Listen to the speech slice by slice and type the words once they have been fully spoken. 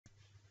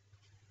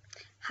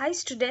Hi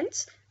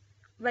students,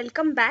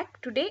 welcome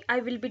back. Today I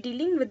will be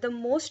dealing with the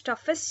most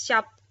toughest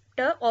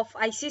chapter of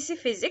ICSE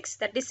physics,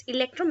 that is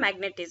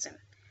electromagnetism.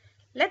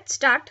 Let's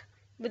start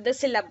with the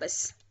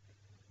syllabus.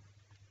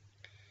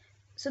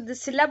 So the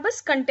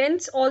syllabus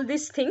contains all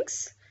these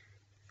things,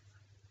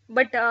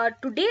 but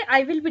today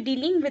I will be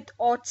dealing with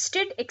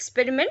Oersted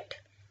experiment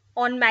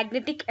on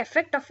magnetic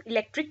effect of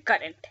electric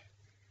current.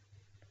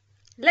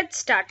 Let's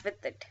start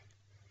with it.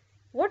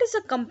 What is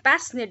a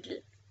compass needle?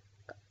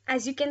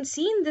 As you can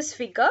see in this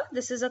figure,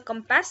 this is a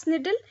compass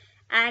needle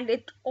and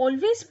it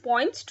always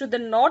points to the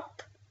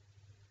north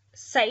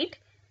side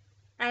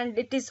and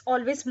it is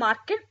always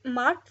marked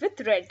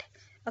with red.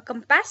 A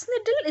compass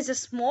needle is a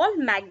small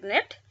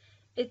magnet.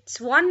 Its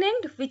one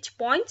end which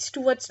points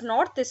towards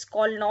north is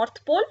called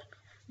north pole.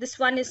 This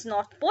one is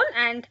north pole,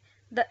 and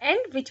the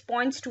end which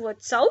points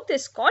towards south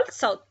is called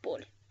south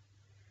pole.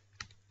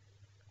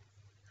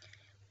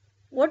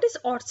 What is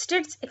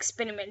Oersted's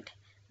experiment?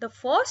 The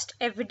first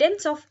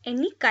evidence of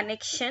any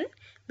connection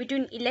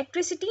between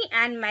electricity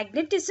and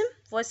magnetism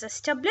was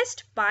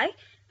established by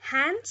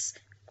Hans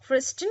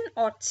Christian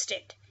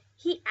Oersted.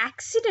 He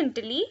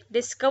accidentally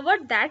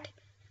discovered that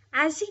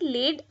as he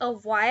laid a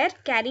wire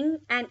carrying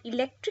an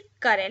electric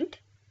current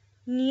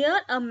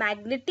near a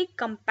magnetic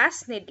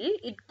compass needle,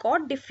 it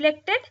got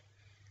deflected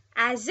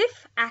as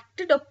if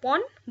acted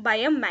upon by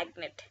a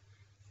magnet.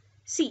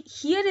 See,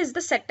 here is the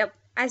setup.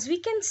 As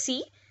we can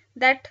see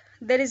that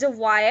there is a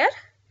wire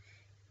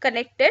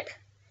connected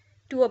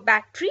to a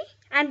battery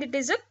and it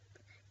is a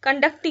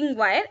conducting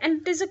wire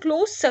and it is a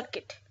closed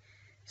circuit.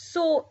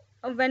 So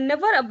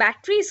whenever a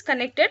battery is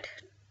connected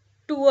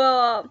to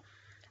a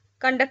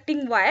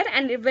conducting wire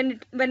and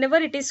whenever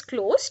it is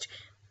closed,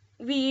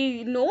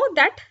 we know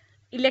that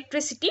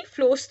electricity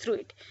flows through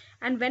it,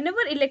 and whenever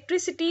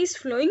electricity is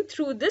flowing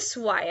through this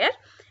wire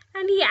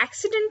and he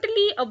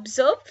accidentally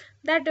observed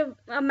that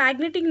a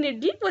magnetic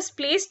needle was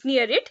placed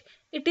near it,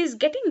 it is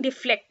getting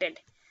deflected.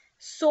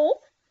 So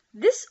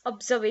this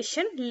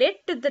observation led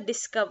to the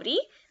discovery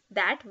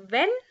that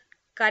when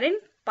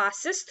current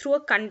passes through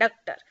a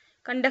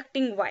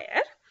conducting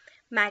wire,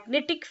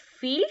 magnetic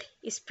field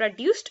is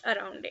produced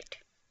around it.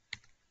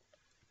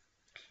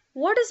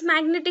 What is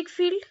magnetic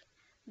field?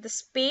 The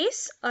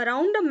space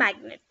around a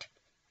magnet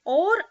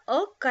or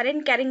a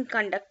current carrying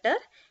conductor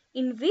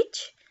in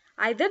which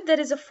either there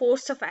is a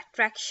force of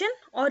attraction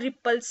or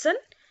repulsion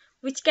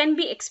which can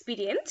be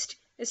experienced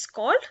is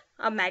called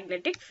a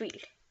magnetic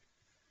field.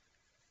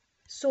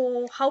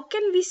 So how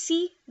can we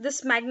see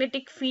this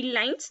magnetic field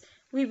lines?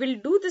 We will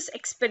do this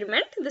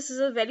experiment. This is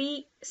a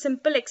very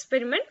simple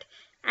experiment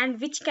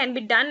and which can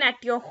be done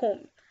at your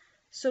home.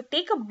 So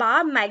take a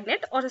bar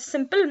magnet or a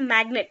simple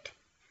magnet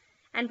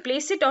and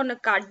place it on a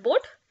cardboard.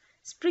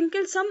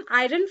 Sprinkle some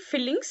iron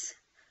fillings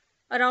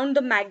around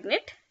the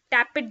magnet.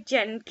 Tap it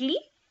gently.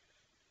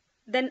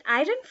 Then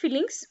iron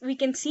fillings, we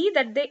can see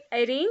that they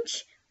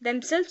arrange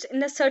themselves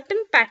in a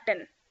certain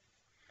pattern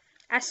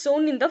as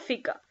shown in the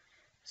figure.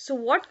 So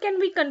what can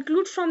we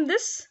conclude from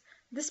this?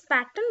 This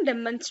pattern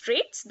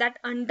demonstrates that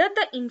under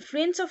the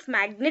influence of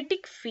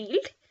magnetic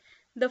field,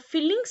 the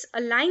fillings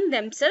align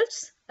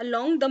themselves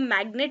along the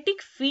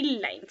magnetic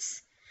field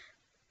lines.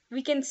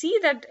 We can see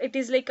that it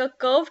is like a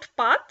curved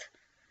path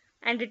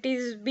and it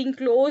is being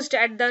closed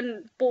at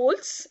the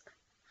poles.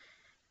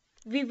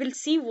 We will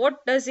see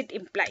what does it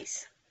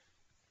implies.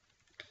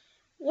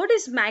 What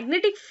is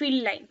magnetic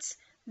field lines?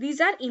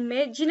 These are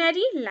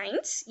imaginary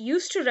lines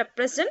used to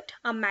represent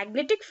a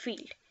magnetic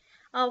field.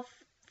 A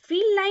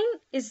field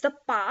line is the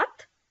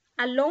path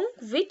along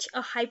which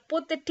a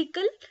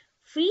hypothetical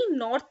free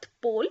north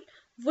pole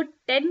would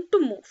tend to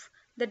move.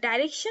 The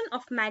direction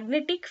of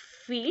magnetic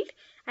field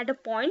at a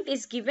point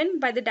is given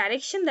by the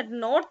direction that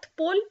north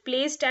pole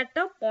placed at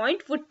a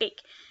point would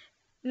take.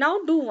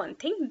 Now do one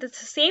thing, the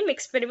same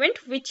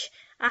experiment which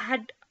I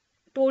had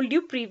told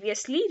you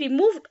previously.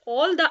 Removed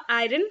all the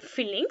iron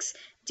fillings,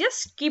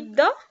 just keep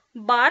the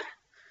bar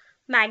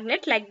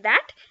magnet like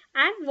that,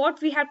 and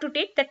what we have to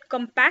take, that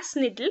compass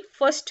needle,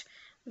 first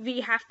we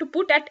have to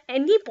put at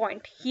any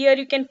point. Here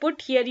you can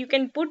put, here you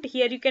can put,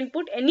 here you can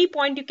put, any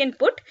point you can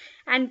put,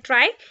 and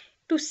try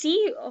to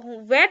see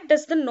where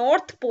does the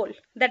north pole,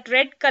 that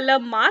red color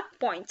mark,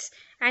 points.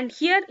 And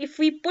here if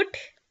we put,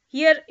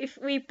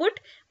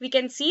 we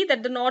can see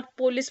that the north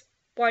pole is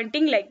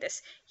pointing like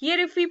this. Here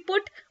if we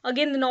put,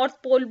 again the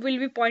north pole will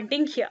be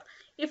pointing here.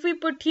 If we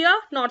put here,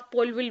 north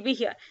pole will be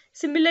here.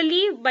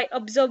 Similarly, by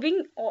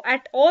observing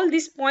at all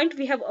these points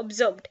we have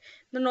observed,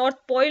 the north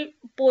pole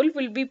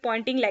will be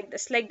pointing like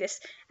this.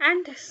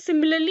 And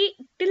similarly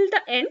till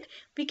the end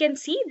we can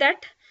see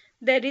that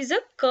there is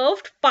a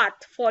curved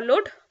path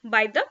followed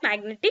by the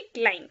magnetic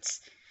lines.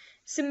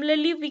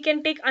 Similarly, we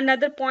can take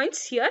another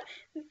points here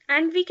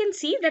and we can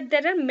see that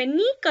there are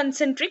many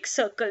concentric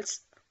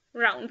circles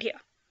round here.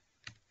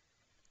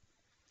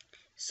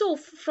 So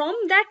from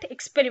that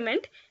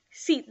experiment,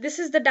 see, this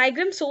is the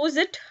diagram, shows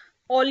it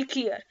all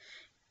clear.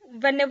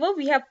 Whenever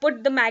we have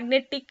put the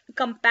magnetic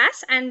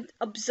compass and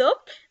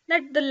observed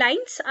that the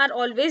lines are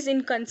always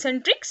in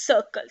concentric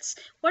circles.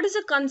 What is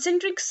a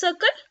concentric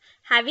circle?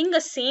 having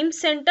a same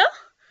center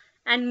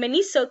and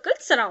many circles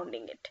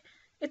surrounding it.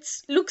 It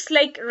looks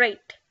like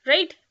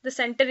right? The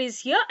center is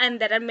here and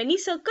there are many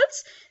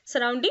circles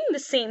surrounding the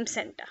same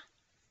center.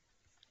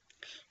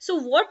 So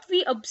what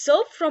we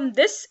observe from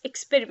this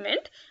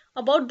experiment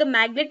about the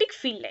magnetic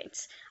field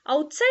lines,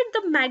 outside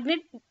the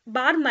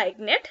bar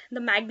magnet, the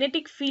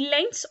magnetic field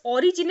lines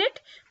originate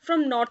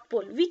from North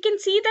Pole. We can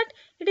see that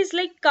it is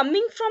like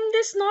coming from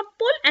this North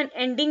Pole and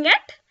ending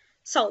at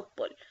South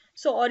Pole.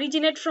 So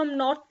originate from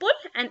North Pole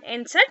and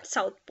ends at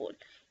South Pole.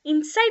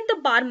 Inside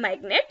the bar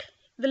magnet,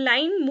 the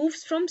line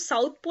moves from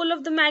South Pole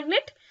of the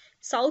magnet,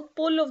 South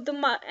Pole of the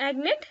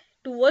magnet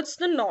towards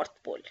the North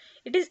Pole.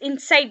 It is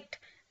inside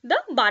the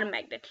bar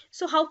magnet.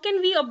 So how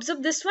can we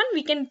observe this one?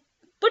 We can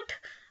put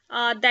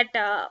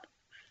that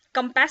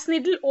compass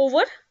needle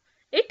over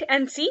it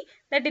and see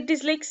that it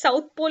is like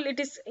South Pole. It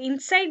is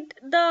inside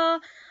the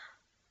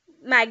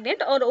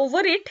magnet, or over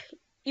it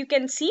you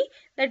can see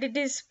that it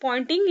is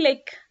pointing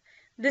like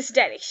this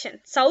direction,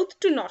 south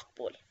to North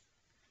Pole.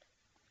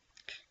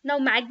 Now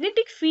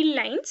magnetic field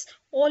lines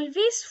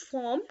always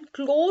form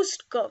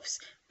closed curves.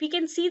 We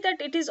can see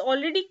that it is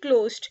already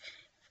closed.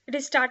 It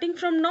is starting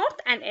from north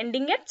and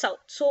ending at south.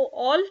 So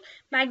all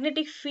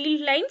magnetic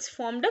field lines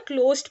formed a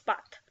closed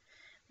path.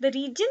 The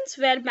regions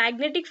where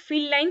magnetic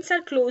field lines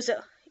are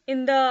closer,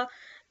 in the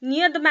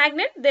near the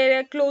magnet they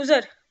are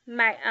closer,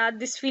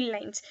 these field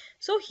lines.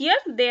 So here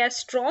they are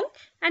strong,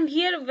 and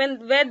here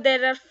where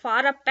there are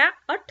far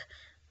apart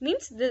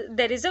means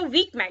there is a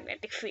weak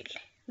magnetic field.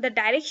 The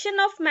direction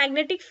of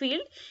magnetic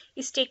field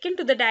is taken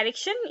to the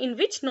direction in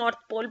which North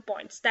Pole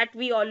points, that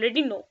we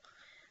already know.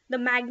 The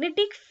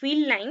magnetic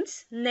field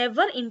lines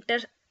never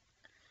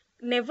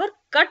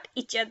cut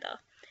each other.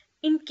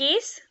 In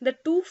case the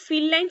two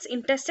field lines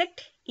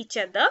intersect each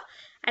other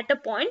at a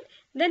point,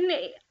 then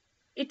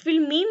it will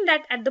mean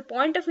that at the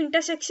point of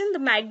intersection the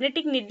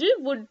magnetic needle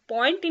would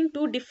point in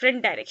two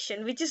different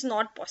directions, which is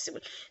not possible.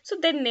 So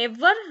they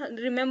never,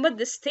 remember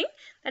this thing,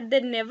 that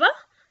they never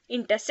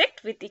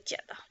intersect with each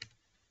other.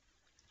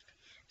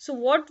 So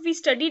what we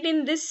studied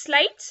in these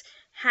slides,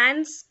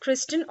 Hans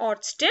Christian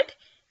Oersted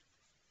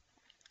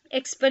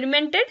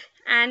experimented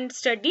and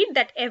studied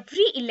that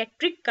every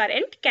electric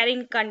current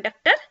carrying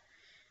conductor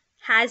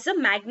has a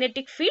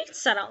magnetic field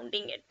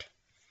surrounding it.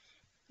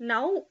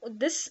 Now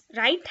this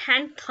right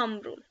hand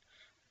thumb rule,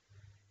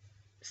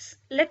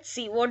 let's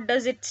see what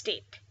does it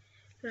state.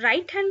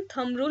 Right hand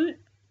thumb rule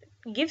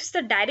gives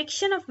the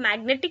direction of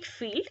magnetic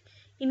field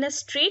in a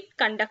straight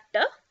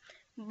conductor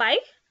by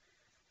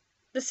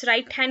this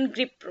right hand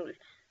grip rule.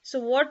 So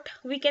what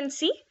we can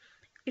see,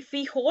 if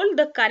we hold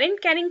the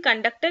current carrying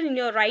conductor in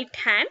your right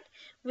hand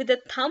with the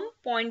thumb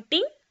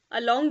pointing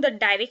along the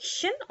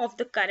direction of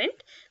the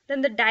current,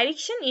 then the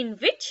direction in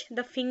which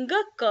the finger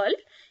curl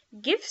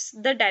gives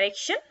the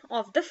direction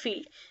of the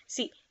field.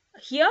 See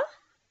here,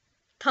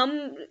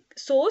 thumb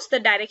shows the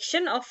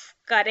direction of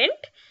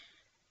current,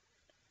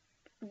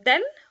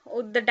 then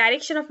the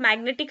direction of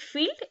magnetic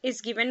field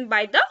is given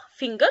by the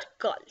finger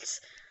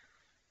curls.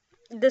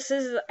 This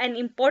is an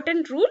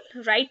important rule,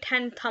 right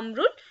hand thumb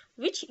rule,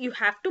 which you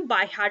have to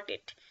by heart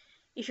it.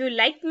 If you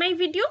liked my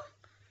video,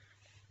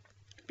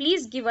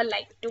 please give a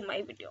like to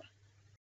my video.